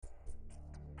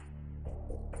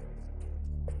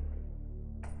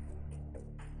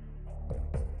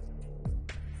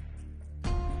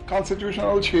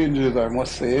Constitutional changes, I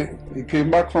must say. He came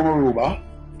back from Aruba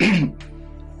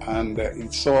and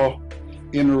he saw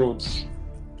inroads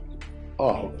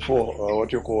for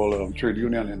what you call trade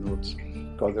union inroads,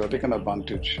 because they were taking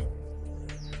advantage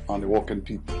on the working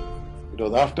people. It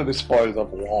was after the spoils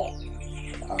of war,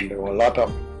 and there were a lot of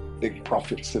big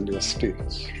profits in the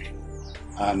estates,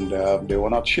 and they were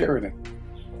not sharing it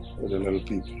with the little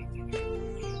people.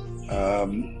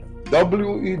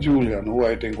 W.E. Julian, who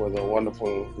I think was a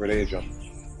wonderful Grenadian,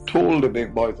 told the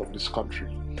big boys of this country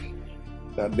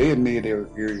that they made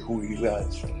Gary who he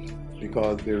was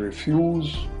because they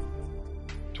refused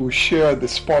to share the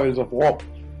spoils of war,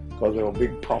 because there were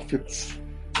big profits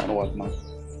and whatnot,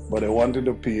 but they wanted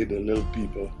to pay the little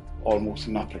people almost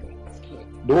nothing.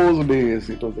 Those days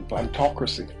it was the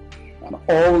plantocracy, and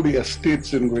all the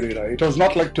estates in Grenada, it was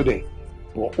not like today,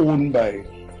 were owned by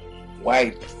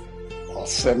white or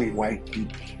semi-white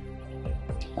people,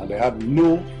 and they had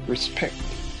no respect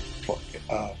for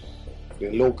the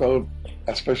local,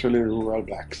 especially rural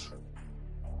blacks.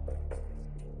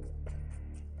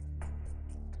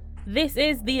 This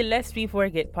is the Lest We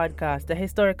Forget podcast, a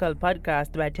historical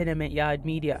podcast by Tenement Yard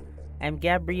Media. I'm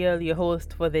Gabrielle, your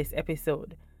host for this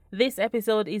episode. This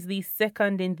episode is the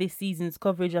second in this season's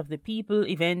coverage of the people,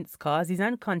 events, causes,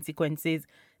 and consequences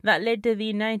that led to the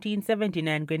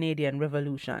 1979 Grenadian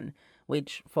Revolution,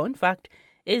 which, fun fact,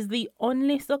 is the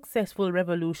only successful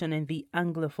revolution in the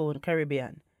Anglophone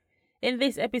Caribbean. In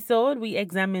this episode, we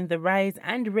examine the rise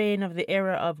and reign of the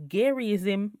era of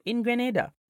Gairyism in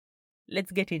Grenada.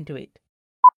 Let's get into it.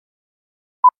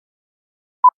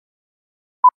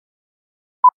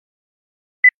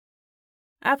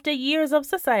 After years of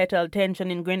societal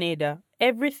tension in Grenada,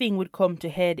 everything would come to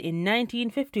head in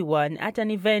 1951 at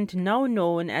an event now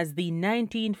known as the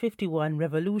 1951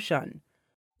 Revolution.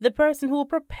 The person who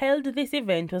propelled this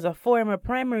event was a former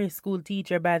primary school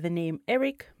teacher by the name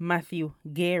Eric Matthew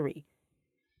Gairy.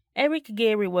 Eric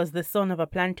Gairy was the son of a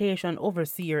plantation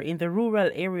overseer in the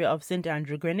rural area of St.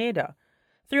 Andrew, Grenada.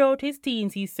 Throughout his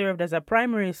teens, he served as a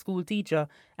primary school teacher,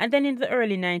 and then in the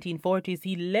early 1940s,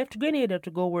 he left Grenada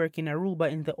to go work in Aruba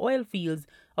in the oil fields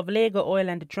of Lego Oil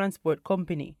and Transport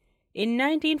Company. In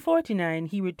 1949,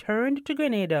 he returned to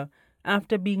Grenada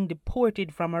after being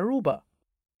deported from Aruba.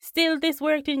 Still, this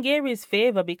worked in Gairy's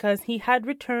favor because he had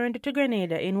returned to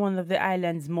Grenada in one of the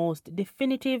island's most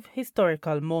definitive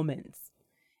historical moments.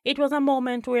 It was a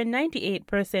moment where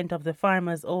 98% of the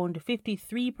farmers owned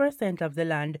 53% of the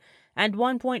land and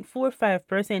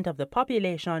 1.45% of the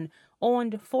population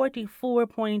owned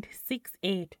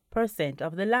 44.68%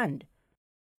 of the land.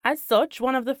 As such,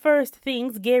 one of the first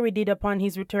things Gairy did upon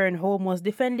his return home was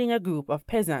defending a group of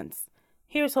peasants.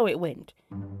 Here's how it went.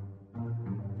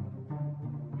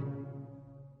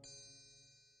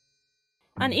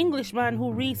 An Englishman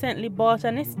who recently bought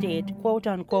an estate,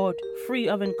 quote-unquote, free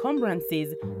of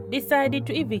encumbrances, decided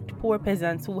to evict poor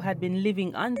peasants who had been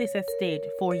living on this estate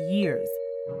for years.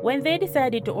 When they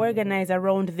decided to organize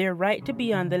around their right to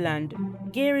be on the land,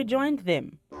 Gairy joined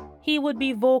them. He would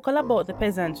be vocal about the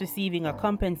peasants receiving a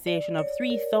compensation of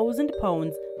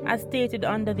 £3,000 as stated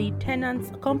under the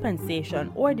Tenants'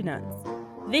 Compensation Ordinance.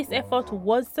 This effort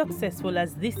was successful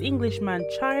as this Englishman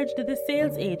charged the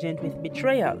sales agent with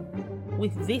betrayal.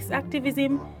 With this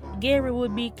activism, Gairy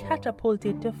would be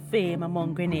catapulted to fame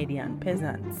among Grenadian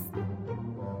peasants.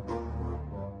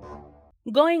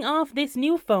 Going off this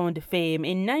newfound fame,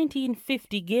 in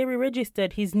 1950 Gairy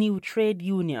registered his new trade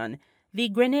union, the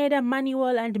Grenada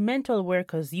Manual and Mental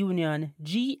Workers Union,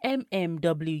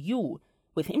 GMMWU,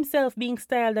 with himself being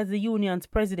styled as the union's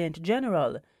president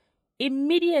general.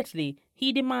 Immediately,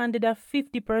 he demanded a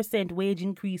 50% wage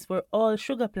increase for all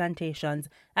sugar plantations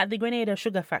at the Grenada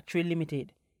Sugar Factory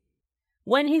Limited.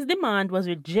 When his demand was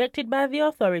rejected by the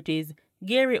authorities,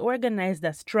 Gairy organized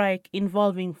a strike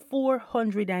involving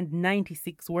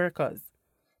 496 workers.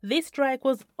 This strike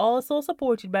was also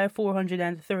supported by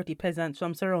 430 peasants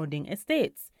from surrounding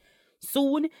estates.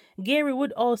 Soon, Gairy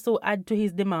would also add to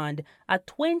his demand a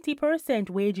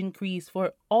 20% wage increase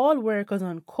for all workers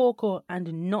on cocoa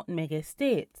and nutmeg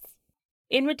estates.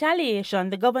 In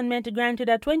retaliation, the government granted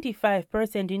a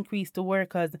 25% increase to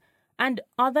workers, and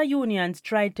other unions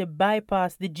tried to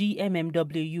bypass the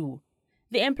GMMWU.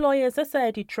 The Employers'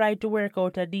 Society tried to work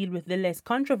out a deal with the less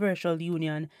controversial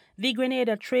union, the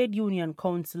Grenada Trade Union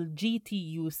Council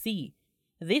GTUC.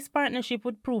 This partnership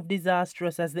would prove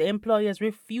disastrous as the employers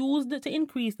refused to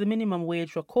increase the minimum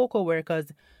wage for cocoa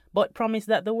workers, but promised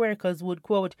that the workers would,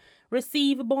 quote,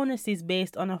 receive bonuses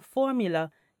based on a formula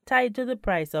tied to the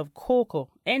price of cocoa,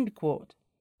 end quote.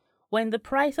 When the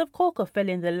price of cocoa fell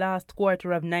in the last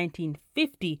quarter of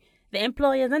 1950, The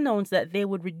employers announced that they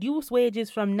would reduce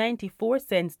wages from 94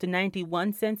 cents to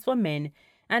 91 cents for men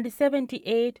and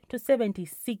 78 to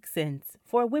 76 cents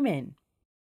for women.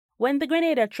 When the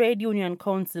Grenada Trade Union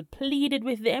Council pleaded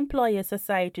with the Employers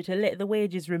Society to let the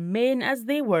wages remain as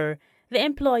they were, the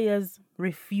employers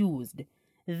refused.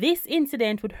 This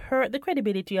incident would hurt the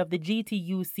credibility of the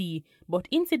GTUC, but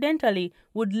incidentally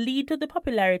would lead to the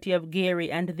popularity of Gairy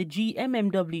and the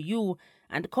GMMW,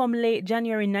 and come late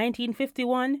January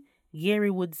 1951,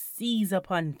 Gairy would seize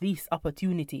upon this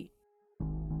opportunity.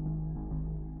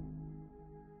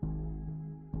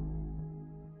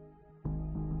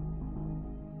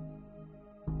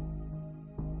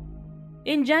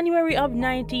 In January of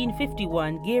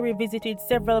 1951, Gairy visited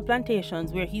several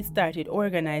plantations where he started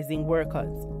organizing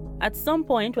workers. At some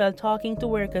point, while talking to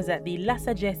workers at the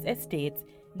Lassages Estates,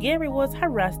 Gairy was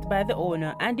harassed by the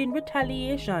owner, and in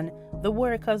retaliation, the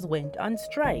workers went on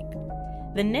strike.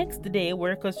 The next day,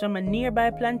 workers from a nearby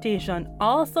plantation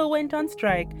also went on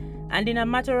strike, and in a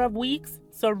matter of weeks,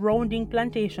 surrounding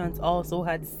plantations also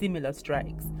had similar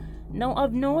strikes. Now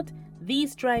of note,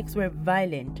 these strikes were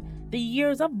violent. The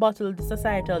years of bottled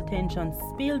societal tension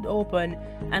spilled open,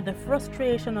 and the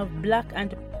frustration of black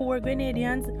and poor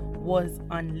Grenadians was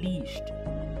unleashed.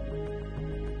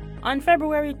 On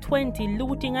February 20,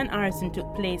 looting and arson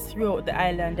took place throughout the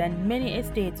island, and many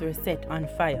estates were set on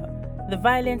fire. The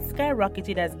violence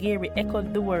skyrocketed as Gairy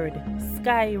echoed the word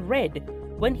 "sky red"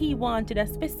 when he wanted a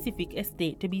specific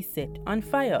estate to be set on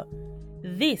fire.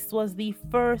 This was the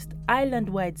first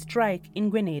island-wide strike in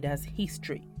Grenada's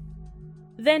history.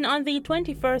 Then on the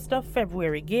 21st of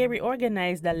February, Gairy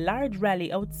organized a large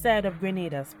rally outside of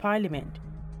Grenada's parliament.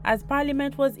 As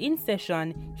parliament was in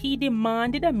session, he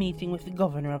demanded a meeting with the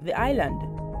governor of the island.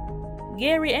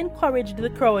 Gairy encouraged the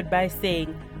crowd by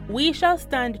saying, "We shall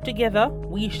stand together,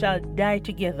 we shall die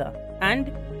together,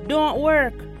 and don't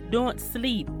work, don't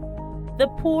sleep." The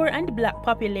poor and black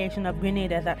population of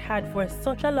Grenada that had for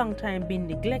such a long time been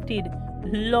neglected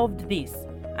loved this,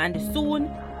 and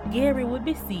soon Gairy would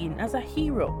be seen as a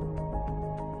hero.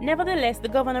 Nevertheless, the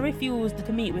governor refused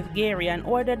to meet with Gairy and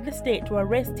ordered the state to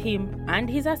arrest him and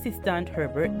his assistant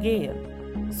Herbert Gale.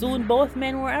 Soon both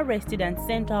men were arrested and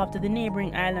sent off to the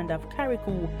neighboring island of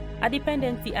Carriacou, a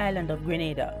dependency island of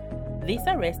Grenada. This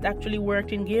arrest actually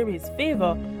worked in Gairy's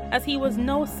favor, as he was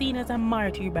now seen as a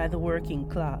martyr by the working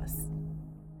class.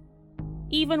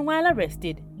 Even while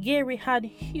arrested, Gairy had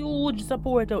huge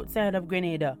support outside of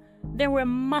Grenada. There were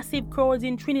massive crowds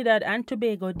in Trinidad and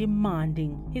Tobago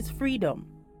demanding his freedom.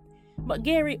 But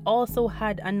Gairy also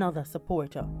had another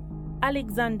supporter,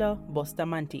 Alexander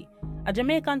Bustamante, a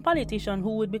Jamaican politician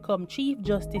who would become Chief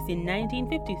Justice in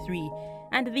 1953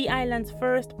 and the island's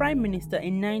first Prime Minister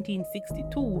in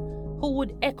 1962, who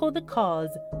would echo the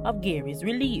calls of Gairy's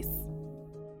release.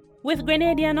 With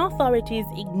Grenadian authorities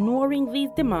ignoring these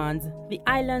demands, the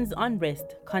island's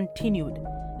unrest continued.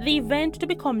 The event, to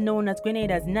become known as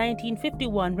Grenada's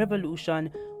 1951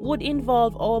 Revolution, would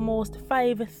involve almost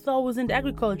 5,000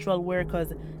 agricultural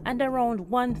workers and around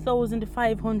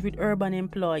 1,500 urban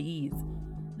employees.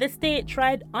 The state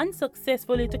tried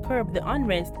unsuccessfully to curb the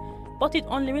unrest, but it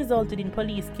only resulted in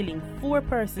police killing 4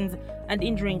 persons and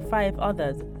injuring 5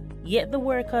 others. Yet the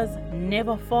workers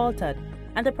never faltered,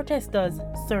 and the protesters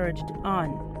surged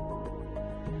on.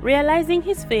 Realizing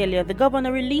his failure, the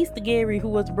governor released Gairy, who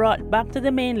was brought back to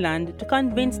the mainland to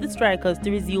convince the strikers to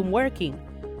resume working.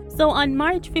 So on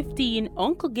March 15,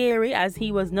 Uncle Gairy, as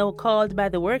he was now called by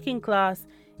the working class,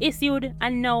 issued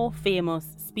a now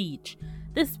famous speech.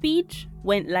 The speech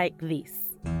went like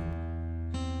this.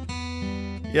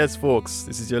 Yes, folks,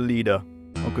 this is your leader,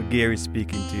 Uncle Gairy,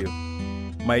 speaking to you.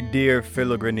 My dear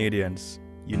fellow Grenadians,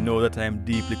 you know that I am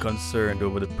deeply concerned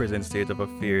over the present state of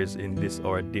affairs in this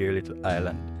our dear little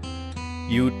island.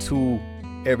 You too,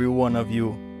 every one of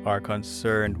you, are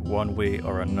concerned one way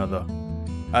or another.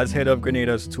 As head of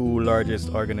Grenada's 2 largest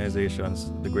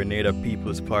organizations, the Grenada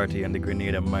People's Party and the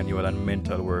Grenada Manual and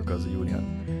Mental Workers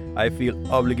Union, I feel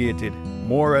obligated,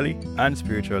 morally and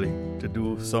spiritually, to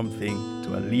do something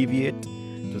to alleviate,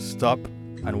 to stop,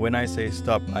 and when I say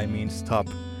stop, I mean stop,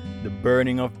 the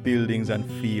burning of buildings and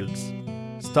fields.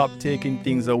 Stop taking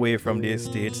things away from the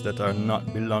estates that are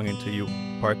not belonging to you,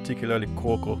 particularly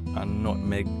cocoa and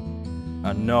nutmeg.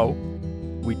 And now,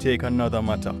 we take another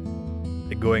matter,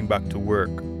 the going back to work.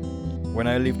 When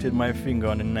I lifted my finger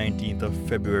on the 19th of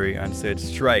February and said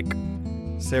strike,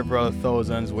 several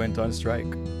thousands went on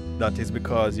strike. That is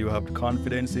because you have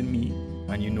confidence in me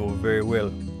and you know very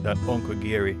well that Uncle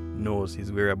Gairy knows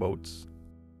his whereabouts.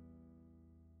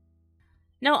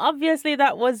 Now, obviously,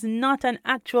 that was not an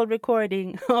actual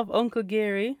recording of Uncle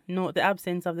Gary, note the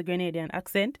absence of the Grenadian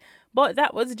accent, but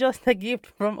that was just a gift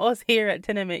from us here at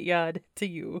Tenement Yard to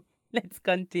you. Let's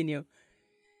continue.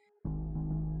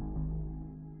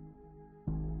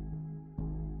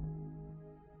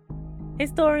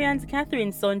 Historians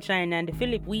Catherine Sunshine and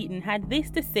Philip Wheaton had this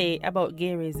to say about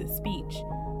Gary's speech.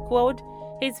 Quote,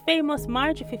 his famous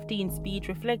March 15 speech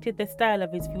reflected the style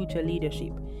of his future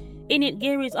leadership. In it,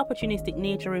 Gary's opportunistic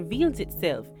nature reveals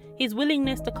itself, his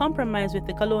willingness to compromise with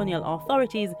the colonial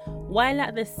authorities while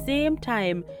at the same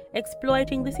time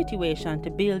exploiting the situation to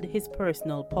build his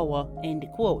personal power, end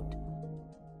quote.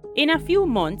 In a few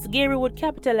months, Gary would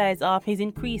capitalize off his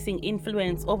increasing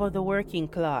influence over the working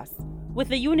class. With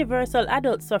the universal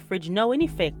adult suffrage now in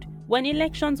effect, when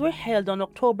elections were held on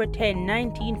October 10,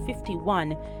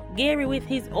 1951, Gary, with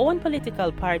his own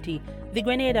political party, the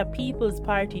Grenada People's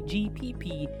Party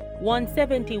 (GPP), won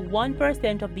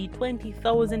 71% of the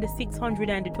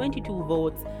 20,622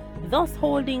 votes, thus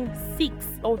holding 6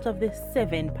 out of the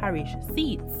 7 parish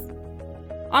seats.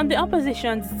 On the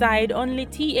opposition's side, only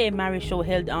T.A. Marichaud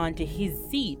held on to his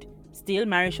seat. Still,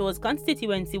 Marichaud's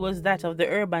constituency was that of the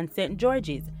urban St.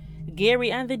 George's.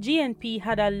 Gary and the GNP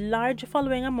had a large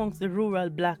following amongst the rural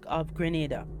bloc of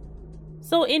Grenada.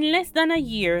 So in less than a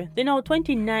year, the now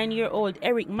 29-year-old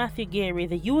Eric Matthew Gary,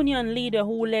 the union leader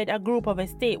who led a group of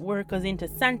estate workers into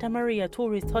Santa Maria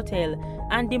Tourist Hotel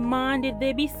and demanded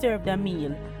they be served a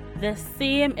meal, the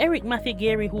same Eric Matthew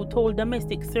Gary who told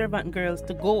domestic servant girls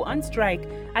to go on strike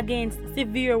against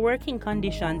severe working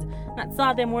conditions that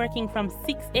saw them working from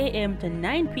 6 a.m. to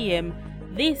 9 p.m.,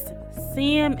 this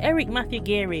same Eric Matthew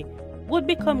Gary would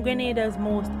become Grenada's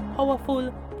most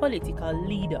powerful political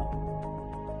leader.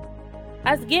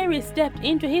 As Gary stepped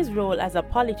into his role as a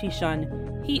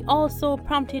politician, he also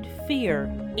prompted fear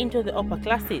into the upper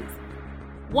classes.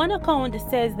 One account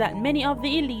says that many of the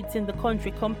elites in the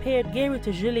country compared Gary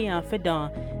to Julien Fedin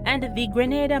and the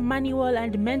Grenada Manual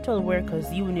and Mental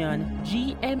Workers Union,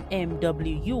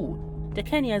 GMMWU, to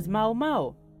Kenya's Mau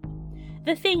Mau.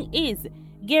 The thing is,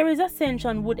 Gary's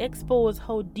ascension would expose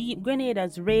how deep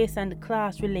Grenada's race and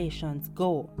class relations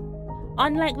go.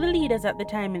 Unlike the leaders at the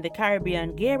time in the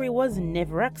Caribbean, Gary was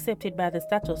never accepted by the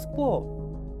status quo.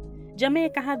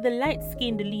 Jamaica had the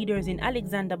light-skinned leaders in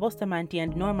Alexander Bustamante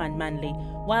and Norman Manley,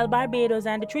 while Barbados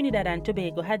and Trinidad and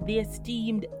Tobago had the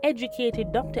esteemed,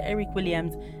 educated Dr. Eric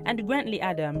Williams and Grantley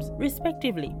Adams,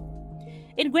 respectively.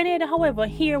 In Grenada, however,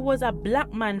 here was a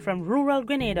black man from rural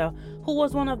Grenada who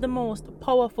was one of the most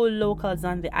powerful locals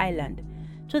on the island.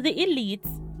 To the elites,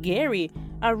 Gary,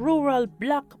 a rural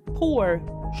black poor,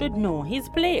 should know his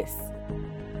place.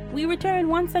 We return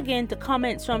once again to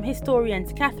comments from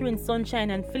historians Catherine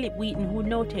Sunshine and Philip Wheaton, who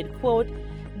noted, quote,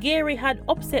 Gary had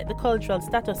upset the cultural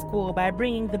status quo by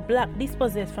bringing the black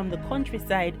dispossessed from the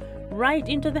countryside right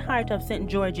into the heart of St.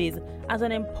 George's as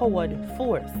an empowered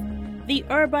force. The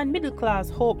urban middle class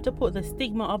hoped to put the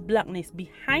stigma of blackness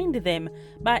behind them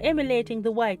by emulating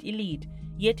the white elite,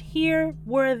 yet here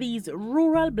were these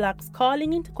rural blacks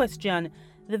calling into question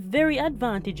the very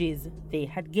advantages they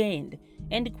had gained,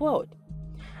 end quote.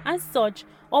 As such,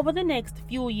 over the next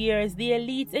few years, the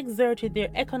elites exerted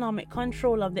their economic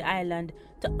control of the island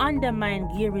to undermine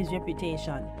Gary's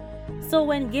reputation. So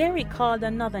when Gary called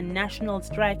another national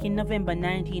strike in November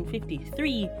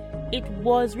 1953, it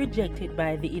was rejected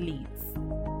by the elites.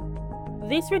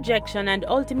 This rejection, and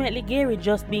ultimately Gary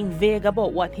just being vague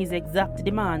about what his exact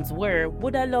demands were,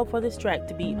 would allow for the strike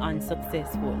to be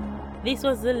unsuccessful. This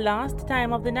was the last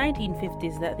time of the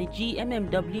 1950s that the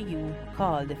GMMWU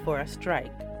called for a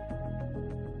strike.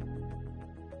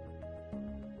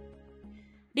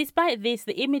 Despite this,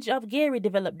 the image of Gary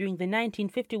developed during the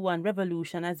 1951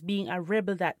 revolution as being a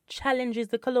rebel that challenges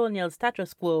the colonial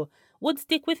status quo would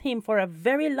stick with him for a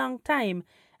very long time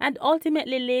and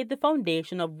ultimately laid the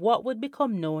foundation of what would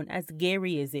become known as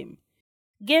Gairyism.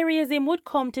 Gairyism would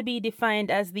come to be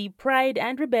defined as the pride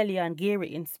and rebellion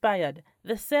Gary inspired,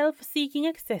 the self-seeking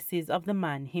excesses of the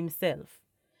man himself.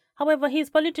 However, his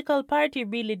political party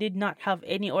really did not have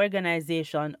any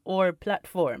organization or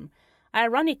platform.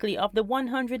 Ironically, of the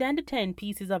 110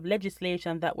 pieces of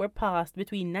legislation that were passed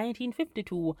between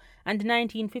 1952 and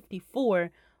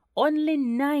 1954, only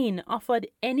 9 offered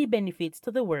any benefits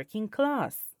to the working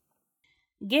class.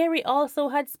 Gary also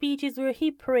had speeches where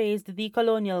he praised the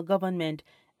colonial government,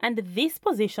 and this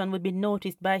position would be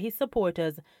noticed by his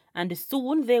supporters, and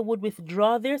soon they would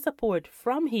withdraw their support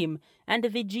from him and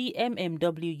the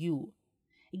GMMWU.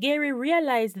 Gary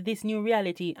realized this new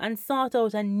reality and sought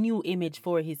out a new image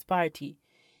for his party.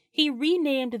 He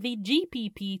renamed the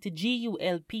GPP to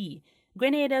GULP,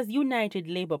 Grenada's United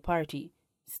Labour Party.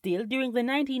 Still, during the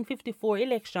 1954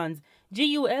 elections,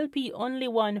 GULP only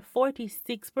won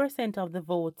 46% of the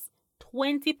votes,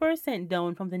 20%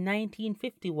 down from the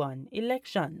 1951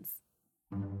 elections.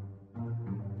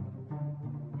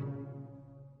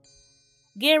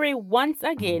 Gairy once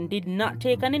again did not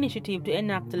take an initiative to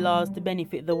enact laws to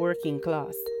benefit the working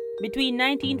class. Between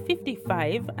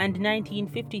 1955 and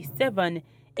 1957,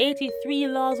 83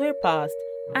 laws were passed,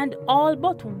 and all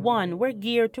but one were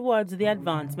geared towards the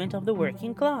advancement of the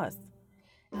working class.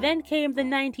 Then came the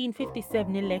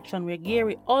 1957 election, where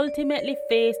Gairy ultimately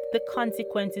faced the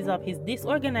consequences of his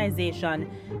disorganization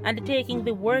and taking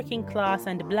the working class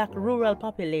and black rural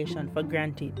population for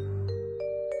granted.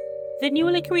 The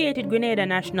newly created Grenada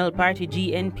National Party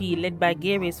GNP, led by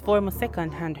Gairy's former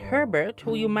second-hand Herbert,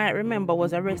 who you might remember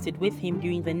was arrested with him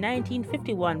during the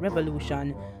 1951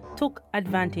 revolution, took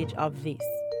advantage of this.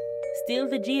 Still,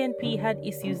 the GNP had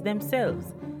issues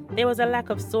themselves. There was a lack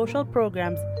of social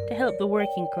programs to help the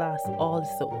working class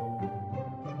also.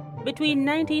 Between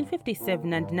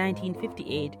 1957 and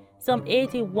 1958, some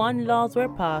 81 laws were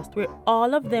passed, where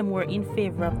all of them were in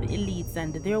favor of the elites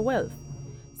and their wealth.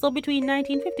 So between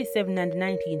 1957 and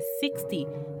 1960,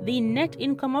 the net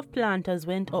income of planters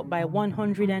went up by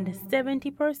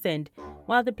 170%,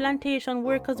 while the plantation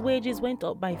workers' wages went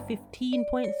up by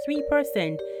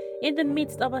 15.3%, in the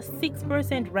midst of a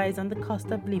 6% rise on the cost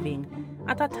of living,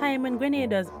 at a time when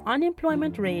Grenada's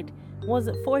unemployment rate was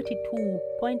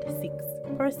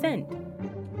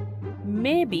 42.6%.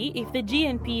 Maybe if the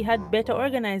GNP had better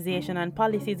organization and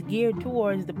policies geared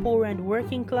towards the poor and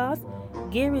working class,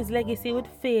 Gairy's legacy would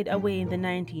fade away in the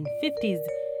 1950s,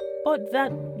 but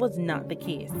that was not the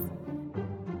case.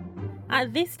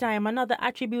 At this time, another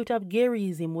attribute of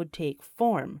Gairyism would take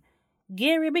form.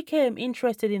 Gairy became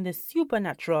interested in the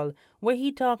supernatural, where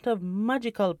he talked of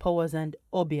magical powers and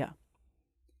obia.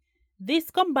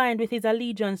 This, combined with his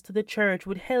allegiance to the church,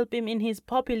 would help him in his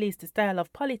populist style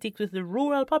of politics with the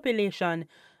rural population,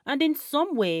 and in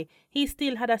some way, he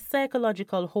still had a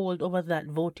psychological hold over that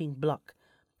voting bloc.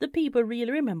 The people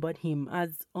really remembered him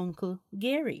as Uncle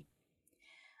Gairy.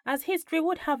 As history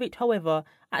would have it, however,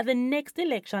 at the next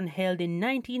election held in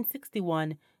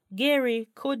 1961, Gairy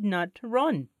could not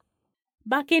run.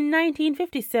 Back in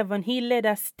 1957, he led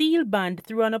a steel band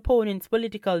through an opponent's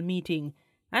political meeting,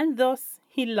 and thus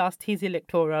he lost his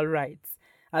electoral rights.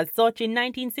 As such, in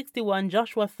 1961,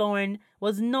 Joshua Thorne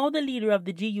was now the leader of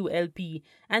the GULP,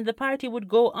 and the party would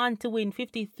go on to win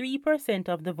 53%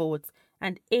 of the votes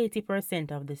and 80%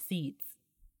 of the seats.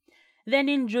 Then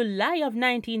in July of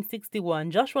 1961,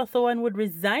 Joshua Thorne would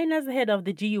resign as head of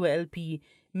the GULP,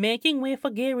 making way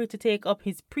for Gairy to take up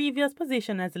his previous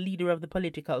position as leader of the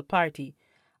political party.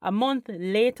 A month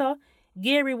later,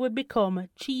 Gairy would become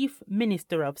Chief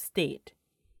Minister of State.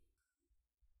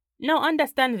 Now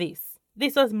understand this.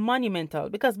 This was monumental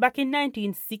because back in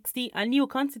 1960, a new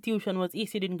constitution was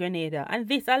issued in Grenada, and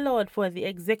this allowed for the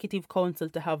Executive Council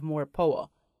to have more power.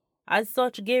 As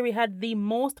such, Gairy had the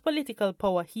most political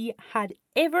power he had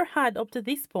ever had up to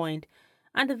this point,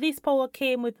 and this power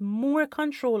came with more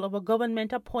control over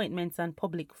government appointments and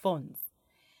public funds.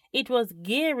 It was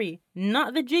Gairy,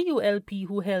 not the GULP,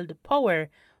 who held power,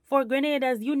 for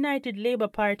Grenada's United Labour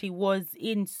Party was,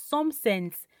 in some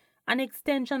sense, an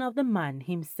extension of the man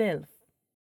himself.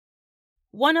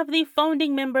 One of the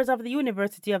founding members of the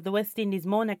University of the West Indies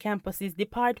Mona campus's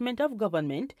Department of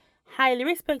Government, highly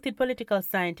respected political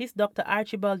scientist Dr.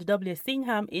 Archibald W.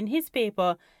 Singham, in his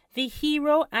paper, The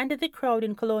Hero and the Crowd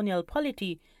in Colonial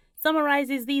Polity,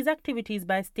 summarizes these activities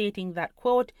by stating that,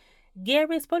 quote,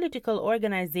 Gairy's political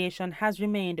organization has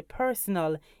remained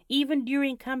personal even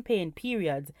during campaign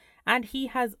periods, and he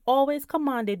has always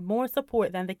commanded more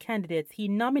support than the candidates he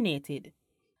nominated.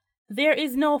 There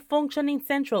is no functioning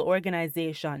central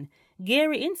organization.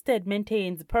 Gairy instead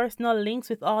maintains personal links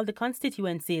with all the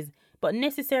constituencies, but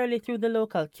necessarily through the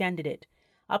local candidate.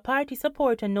 A party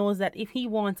supporter knows that if he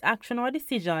wants action or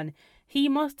decision, he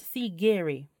must see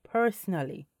Gairy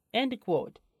personally. End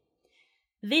quote.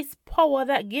 This power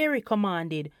that Gairy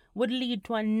commanded would lead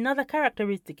to another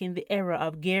characteristic in the era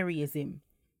of Gairyism: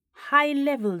 high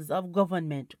levels of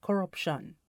government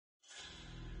corruption.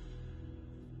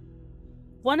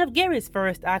 One of Gairy's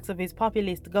first acts of his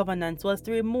populist governance was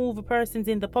to remove persons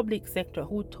in the public sector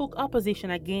who took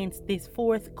opposition against this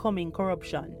forthcoming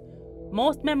corruption.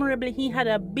 Most memorably, he had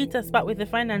a bitter spat with the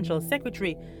financial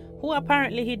secretary, who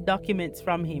apparently hid documents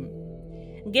from him.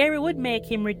 Gairy would make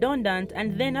him redundant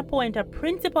and then appoint a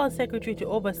principal secretary to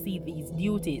oversee these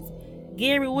duties.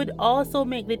 Gairy would also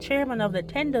make the chairman of the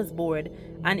Tenders Board,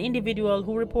 an individual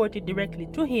who reported directly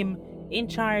to him, in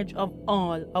charge of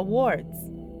all awards.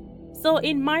 So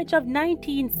in March of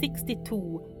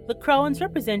 1962, the Crown's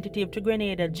representative to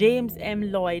Grenada, James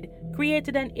M. Lloyd,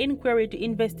 created an inquiry to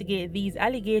investigate these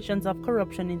allegations of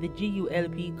corruption in the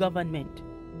GULP government.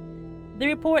 The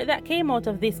report that came out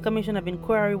of this commission of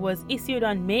inquiry was issued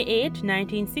on May 8,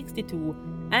 1962,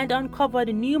 and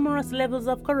uncovered numerous levels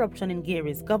of corruption in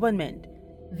Gairy's government.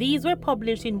 These were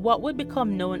published in what would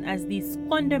become known as the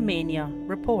Squandermania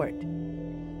Report.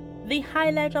 The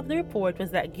highlight of the report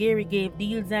was that Gairy gave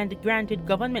deals and granted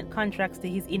government contracts to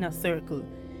his inner circle.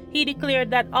 He declared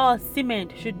that all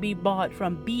cement should be bought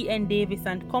from B.N. Davis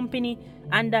and Company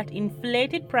and at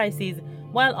inflated prices,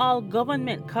 while all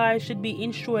government cars should be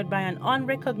insured by an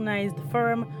unrecognized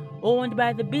firm owned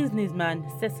by the businessman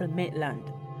Cecil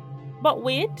Maitland. But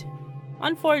wait,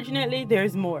 unfortunately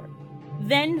there's more.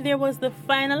 Then there was the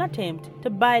final attempt to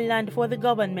buy land for the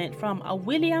government from a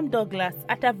William Douglas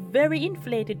at a very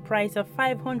inflated price of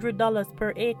 $500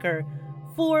 per acre,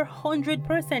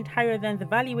 400% higher than the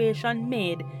valuation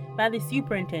made by the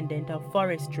Superintendent of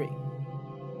Forestry.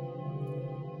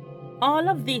 All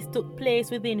of this took place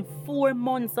within 4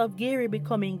 months of Gairy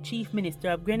becoming Chief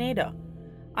Minister of Grenada.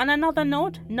 On another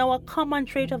note, now a common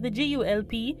trait of the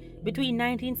GULP, between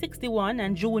 1961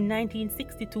 and June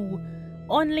 1962,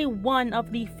 only one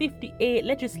of the 58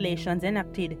 legislations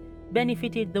enacted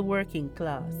benefited the working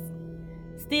class.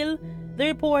 Still, the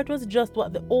report was just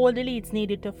what the old elites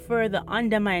needed to further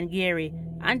undermine Gairy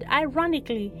and,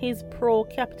 ironically, his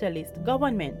pro-capitalist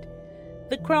government.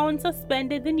 The Crown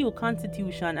suspended the new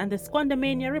constitution, and the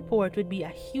Squandermania report would be a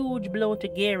huge blow to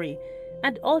Gairy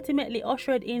and ultimately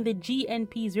ushered in the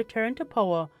GNP's return to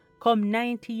power come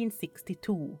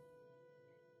 1962.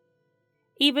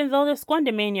 Even though the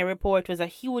Squandermania report was a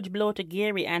huge blow to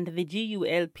Gairy and the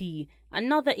GULP,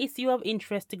 another issue of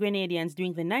interest to Grenadians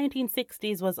during the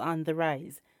 1960s was on the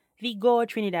rise: the Go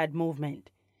Trinidad movement.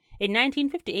 In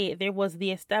 1958, there was the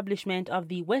establishment of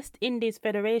the West Indies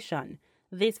Federation.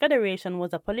 This federation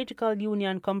was a political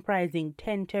union comprising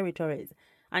 10 territories: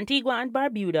 Antigua and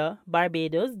Barbuda,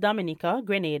 Barbados, Dominica,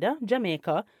 Grenada,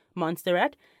 Jamaica,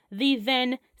 Montserrat, the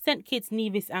then St. Kitts,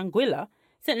 Nevis, Anguilla,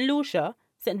 St. Lucia,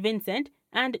 St. Vincent,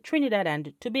 and Trinidad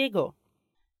and Tobago.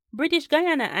 British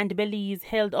Guyana and Belize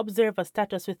held observer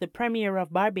status, with the Premier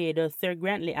of Barbados, Sir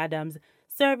Grantley Adams,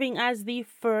 serving as the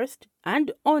first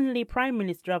and only Prime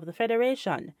Minister of the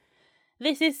Federation.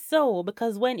 This is so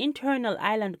because when internal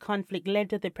island conflict led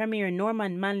to the Premier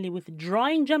Norman Manley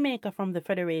withdrawing Jamaica from the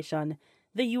Federation,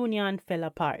 the Union fell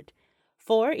apart.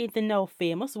 For, in the now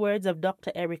famous words of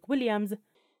Dr. Eric Williams,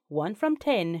 1 from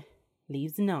 10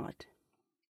 leaves naught.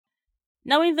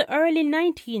 Now, in the early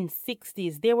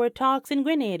 1960s, there were talks in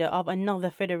Grenada of another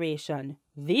federation,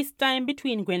 this time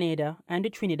between Grenada and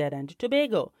Trinidad and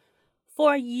Tobago.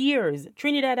 For years,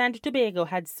 Trinidad and Tobago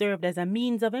had served as a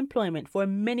means of employment for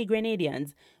many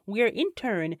Grenadians, where in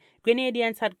turn,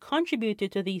 Grenadians had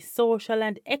contributed to the social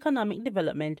and economic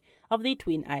development of the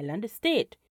twin island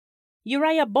state.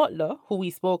 Uriah Butler, who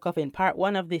we spoke of in part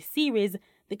 1 of this series,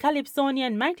 the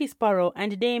Calypsonian Mighty Sparrow,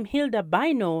 and Dame Hilda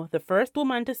Bino, the first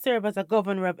woman to serve as a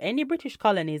governor of any British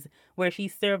colonies, where she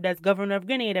served as governor of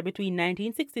Grenada between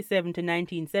 1967 to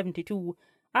 1972,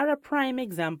 are a prime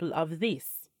example of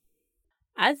this.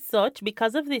 As such,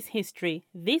 because of this history,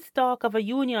 this talk of a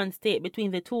union state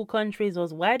between the two countries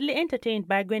was widely entertained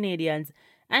by Grenadians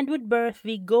and would birth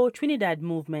the Go Trinidad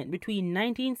movement between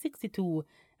 1962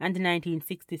 and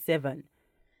 1967.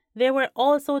 There were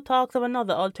also talks of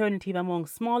another alternative among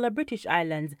smaller British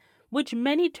islands, which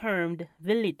many termed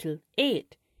the Little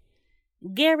Eight.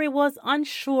 Gairy was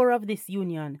unsure of this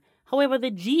union. However,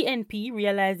 the GNP,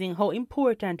 realizing how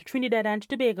important Trinidad and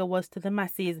Tobago was to the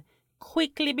masses,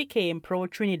 quickly became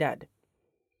pro-Trinidad.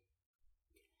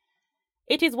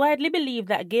 It is widely believed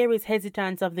that Gairy's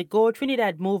hesitance of the Go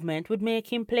Trinidad movement would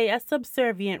make him play a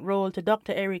subservient role to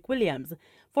Dr. Eric Williams,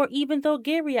 for even though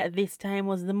Gairy at this time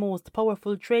was the most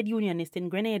powerful trade unionist in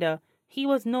Grenada, he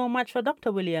was no match for Dr.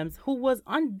 Williams, who was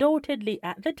undoubtedly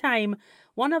at the time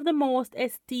one of the most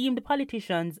esteemed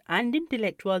politicians and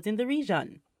intellectuals in the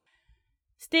region.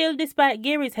 Still, despite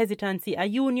Gairy's hesitancy, a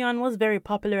union was very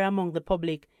popular among the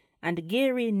public, and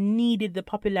Gairy needed the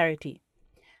popularity.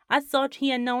 As such,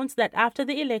 he announced that after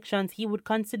the elections he would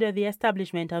consider the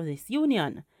establishment of this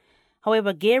union.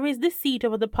 However, Gairy's deceit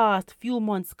over the past few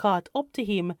months caught up to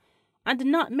him, and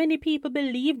not many people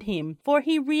believed him, for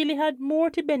he really had more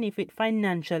to benefit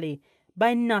financially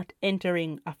by not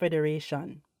entering a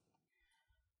federation.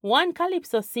 One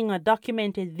calypso singer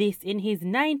documented this in his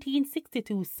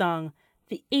 1962 song,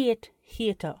 The Eight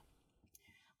Hater.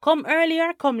 Come early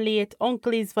or come late,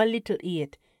 uncle is for little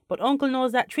eight, but uncle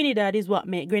knows that Trinidad is what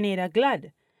make Grenada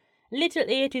glad. Little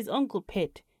Eight is Uncle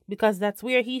Pet, because that's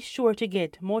where he's sure to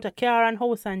get motor car and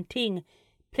house and ting,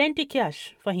 plenty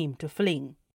cash for him to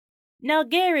fling. Now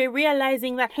Gairy,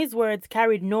 realizing that his words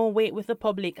carried no weight with the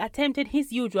public, attempted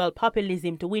his usual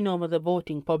populism to win over the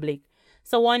voting public.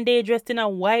 So one day, dressed in a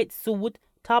white suit,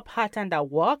 top hat and a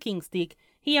walking stick,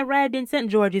 he arrived in St.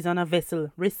 George's on a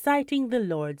vessel, reciting the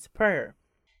Lord's Prayer.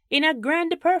 In a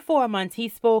grand performance, he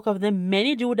spoke of the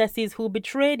many Judases who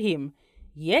betrayed him.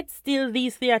 Yet still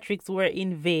these theatrics were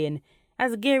in vain,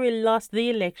 as Gairy lost the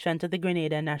election to the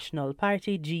Grenada National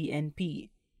Party, GNP.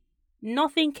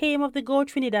 Nothing came of the Go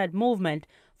Trinidad movement,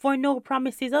 for no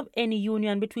promises of any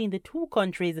union between the two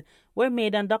countries were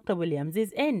made on Dr.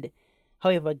 Williams's end.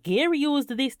 However, Gairy used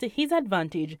this to his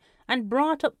advantage and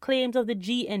brought up claims of the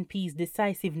GNP's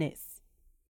decisiveness.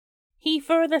 He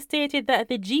further stated that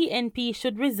the GNP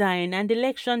should resign and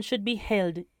elections should be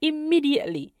held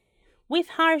immediately. With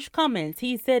harsh comments,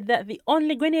 he said that the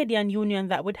only Grenadian union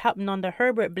that would happen under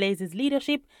Herbert Blaise's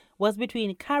leadership was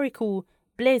between Carriacou,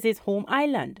 Blaise's home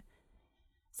island.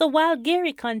 So while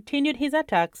Gairy continued his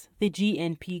attacks, the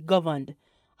GNP governed.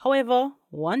 However,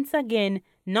 once again,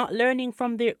 not learning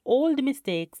from their old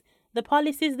mistakes, the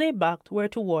policies they backed were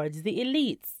towards the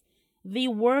elites. The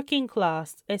working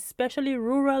class, especially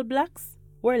rural blacks,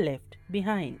 were left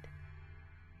behind.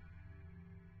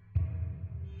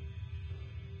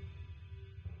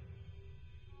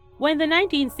 When the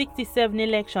 1967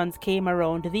 elections came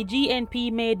around, the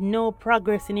GNP made no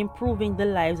progress in improving the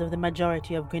lives of the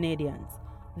majority of Grenadians.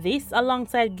 This,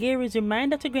 alongside Gairy's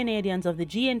reminder to Grenadians of the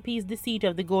GNP's deceit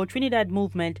of the Go Trinidad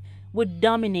movement, would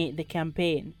dominate the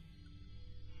campaign.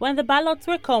 When the ballots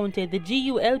were counted, the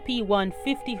GULP won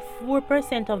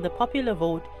 54% of the popular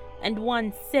vote and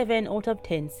won 7 out of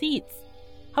 10 seats.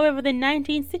 However, the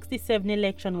 1967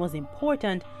 election was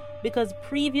important because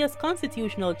previous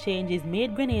constitutional changes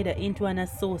made Grenada into an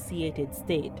associated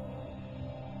state.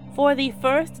 For the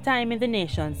first time in the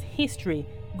nation's history,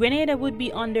 Grenada would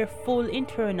be under full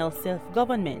internal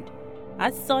self-government.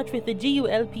 As such, with the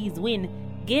GULP's win,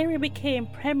 Gairy became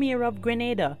Premier of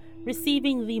Grenada,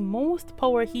 receiving the most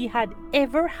power he had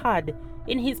ever had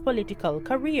in his political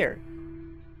career.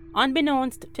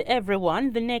 Unbeknownst to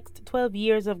everyone, the next 12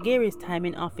 years of Gairy's time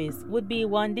in office would be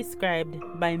one described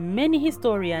by many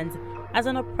historians as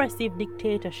an oppressive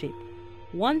dictatorship.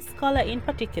 One scholar in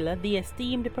particular, the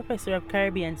esteemed Professor of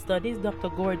Caribbean Studies, Dr.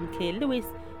 Gordon K. Lewis,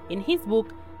 in his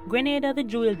book, Grenada the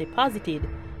Jewel Deposited,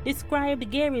 described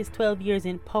Gairy's 12 years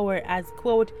in power as,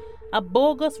 quote, a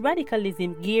bogus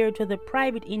radicalism geared to the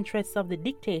private interests of the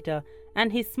dictator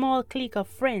and his small clique of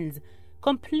friends,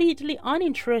 completely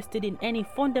uninterested in any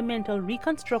fundamental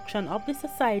reconstruction of the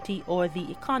society or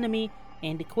the economy,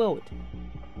 end quote.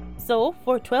 So,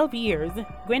 for 12 years,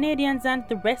 Grenadians and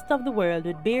the rest of the world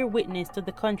would bear witness to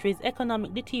the country's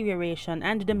economic deterioration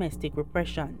and domestic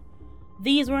repression.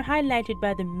 These were highlighted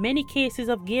by the many cases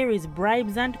of Gairy's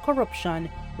bribes and corruption,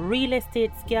 real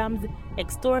estate scams,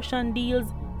 extortion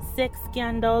deals, sex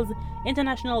scandals,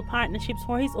 international partnerships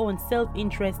for his own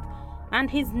self-interest, and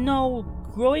his now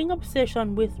growing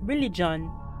obsession with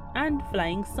religion and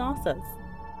flying saucers.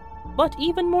 But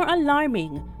even more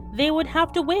alarming, they would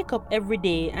have to wake up every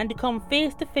day and come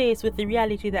face to face with the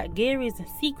reality that Gairy's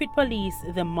secret police,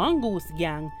 the Mongoose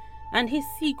Gang, and his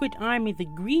secret army, the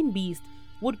Green Beast,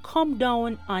 would come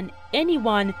down on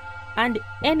anyone and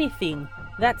anything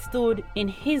that stood in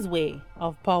his way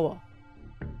of power.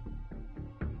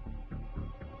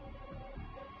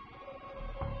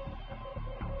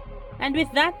 And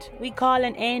with that, we call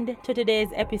an end to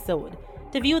today's episode.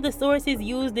 To view the sources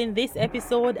used in this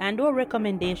episode and/or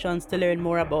recommendations to learn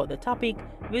more about the topic,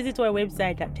 visit our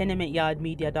website at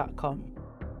tenementyardmedia.com.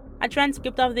 A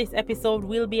transcript of this episode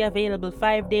will be available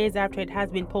 5 days after it has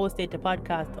been posted to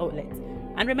podcast outlets.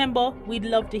 And remember, we'd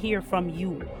love to hear from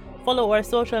you. Follow our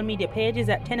social media pages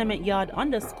at tenementyard_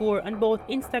 on both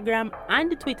Instagram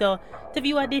and Twitter to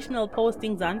view additional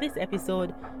postings on this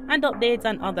episode and updates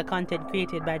on other content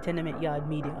created by Tenement Yard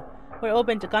Media. We're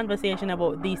open to conversation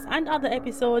about this and other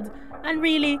episodes, and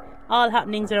really all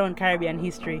happenings around Caribbean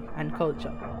history and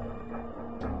culture.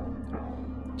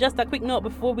 Just a quick note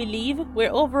before we leave,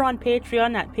 we're over on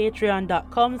Patreon at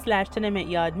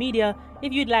patreon.com/tenementyardmedia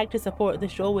if you'd like to support the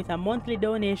show with a monthly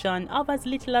donation of as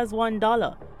little as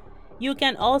 $1. You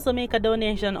can also make a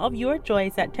donation of your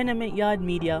choice at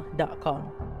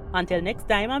tenementyardmedia.com. Until next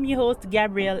time, I'm your host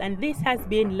Gabrielle, and this has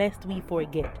been Lest We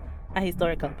Forget, a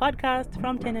historical podcast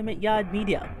from Tenement Yard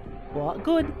Media. What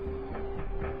good?